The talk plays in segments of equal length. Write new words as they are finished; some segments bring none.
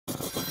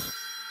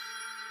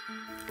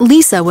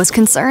Lisa was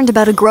concerned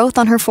about a growth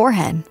on her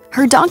forehead.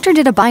 Her doctor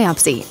did a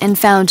biopsy and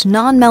found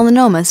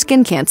non-melanoma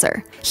skin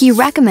cancer. He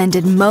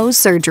recommended Mohs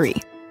surgery.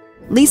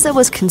 Lisa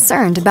was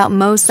concerned about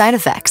Mohs side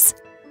effects.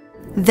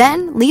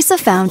 Then, Lisa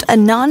found a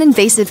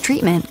non-invasive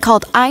treatment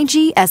called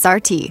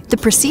IG-SRT. The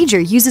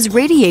procedure uses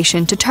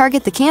radiation to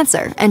target the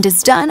cancer and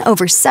is done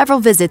over several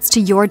visits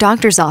to your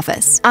doctor's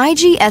office.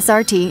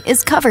 IG-SRT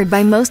is covered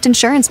by most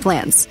insurance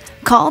plans.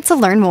 Call to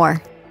learn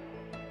more.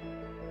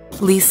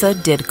 Lisa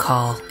did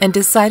call and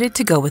decided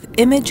to go with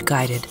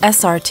Image-Guided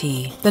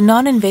SRT, the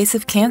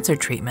non-invasive cancer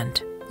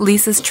treatment.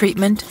 Lisa's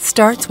treatment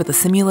starts with a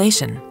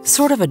simulation,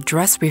 sort of a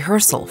dress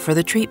rehearsal for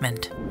the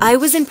treatment. I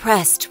was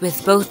impressed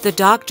with both the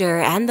doctor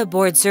and the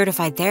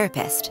board-certified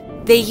therapist.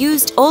 They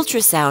used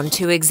ultrasound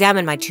to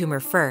examine my tumor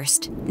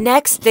first.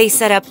 Next, they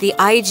set up the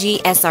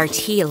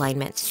IG-SRT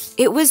alignment.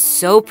 It was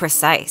so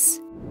precise.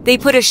 They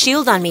put a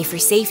shield on me for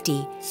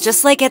safety,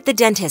 just like at the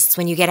dentist's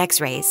when you get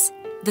x-rays.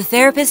 The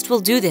therapist will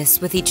do this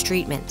with each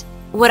treatment.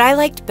 What I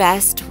liked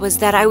best was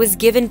that I was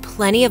given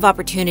plenty of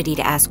opportunity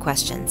to ask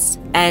questions.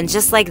 And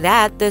just like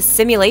that, the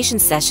simulation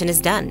session is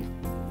done.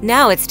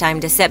 Now it's time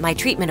to set my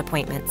treatment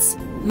appointments.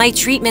 My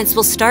treatments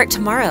will start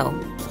tomorrow.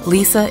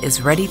 Lisa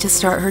is ready to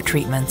start her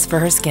treatments for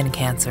her skin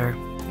cancer.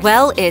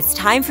 Well, it's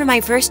time for my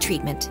first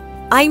treatment.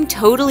 I'm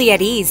totally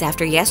at ease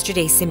after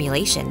yesterday's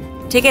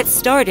simulation. To get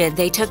started,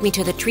 they took me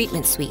to the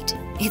treatment suite.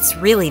 It's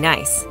really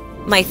nice.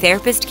 My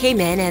therapist came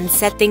in and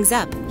set things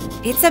up.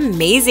 It's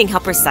amazing how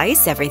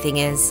precise everything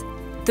is.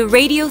 The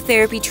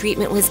radiotherapy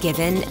treatment was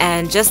given,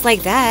 and just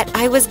like that,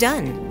 I was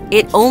done.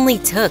 It only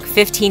took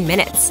 15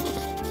 minutes.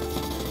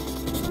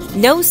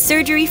 No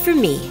surgery for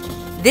me.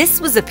 This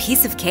was a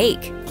piece of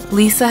cake.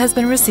 Lisa has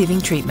been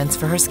receiving treatments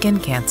for her skin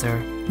cancer.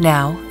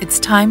 Now, it's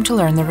time to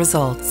learn the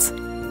results.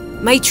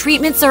 My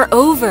treatments are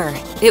over.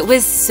 It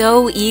was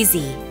so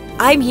easy.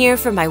 I'm here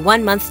for my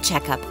 1-month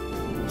checkup.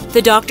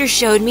 The doctor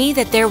showed me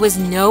that there was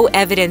no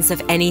evidence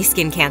of any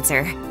skin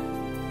cancer.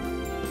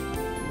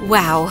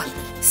 Wow.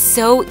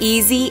 So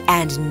easy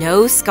and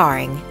no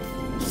scarring.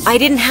 I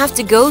didn't have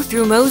to go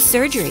through Mohs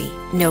surgery.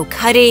 No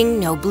cutting,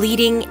 no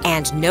bleeding,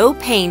 and no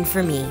pain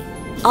for me.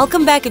 I'll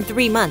come back in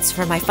 3 months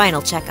for my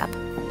final checkup.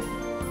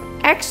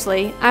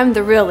 Actually, I'm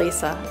the real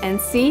Lisa, and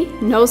see,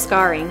 no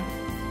scarring.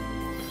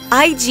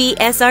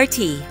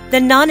 IG-SRT, the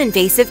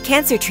non-invasive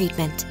cancer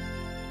treatment.